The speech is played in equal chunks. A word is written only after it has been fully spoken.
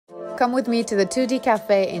come with me to the 2D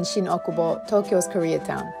Cafe in Shin-Okubo, Tokyo's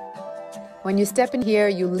Koreatown. When you step in here,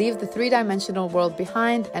 you leave the three-dimensional world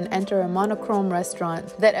behind and enter a monochrome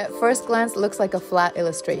restaurant that at first glance looks like a flat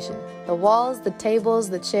illustration. The walls, the tables,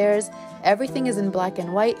 the chairs, everything is in black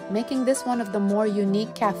and white, making this one of the more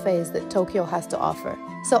unique cafes that Tokyo has to offer.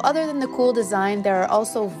 So other than the cool design, there are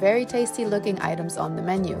also very tasty looking items on the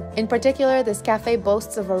menu. In particular, this cafe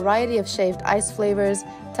boasts a variety of shaved ice flavors,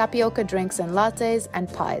 tapioca drinks and lattes,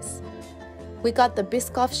 and pies. We got the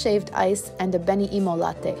Biscoff shaved ice and a beni-imo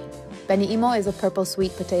latte. Beni-imo is a purple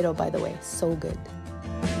sweet potato, by the way. So good.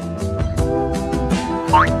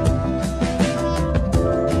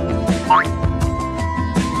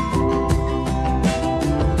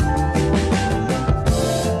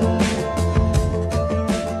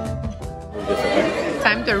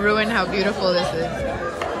 Time to ruin how beautiful this is.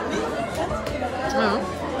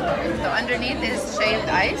 So underneath is shaved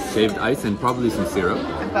ice. Shaved ice and probably some syrup.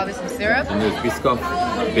 And probably some syrup. And there's Biscoff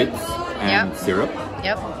bits and syrup.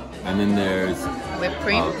 Yep. And then there's whipped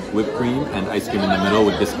cream and ice cream in the middle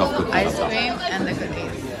with Biscoff cookies. Ice cream and the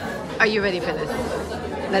cookies. Are you ready for this?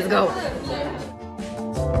 Let's go.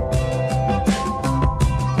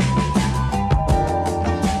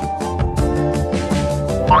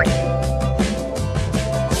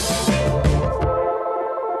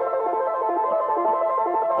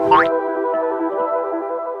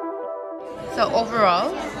 So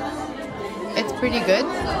overall, it's pretty good.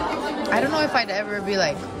 I don't know if I'd ever be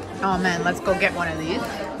like, oh man, let's go get one of these.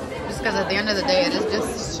 Just because at the end of the day, it is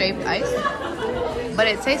just shaved ice. But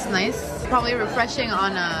it tastes nice. Probably refreshing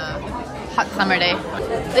on a hot summer day.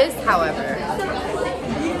 This, however,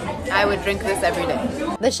 I would drink this every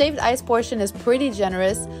day. The shaved ice portion is pretty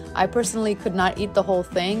generous. I personally could not eat the whole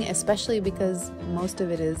thing, especially because most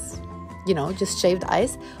of it is, you know, just shaved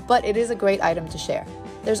ice. But it is a great item to share.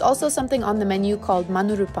 There's also something on the menu called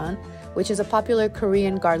manurupan, which is a popular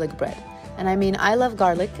Korean garlic bread. And I mean, I love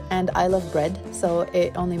garlic and I love bread, so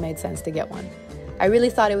it only made sense to get one. I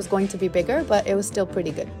really thought it was going to be bigger, but it was still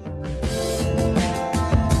pretty good.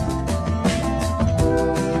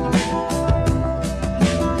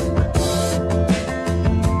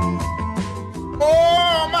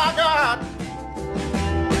 Oh my God!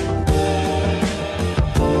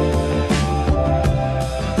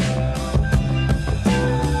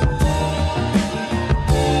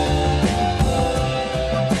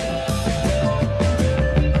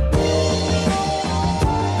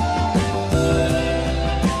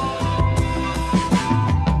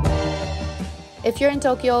 If you're in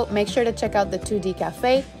Tokyo, make sure to check out the 2D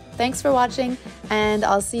Cafe. Thanks for watching, and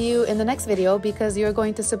I'll see you in the next video because you're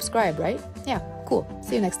going to subscribe, right? Yeah, cool.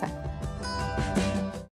 See you next time.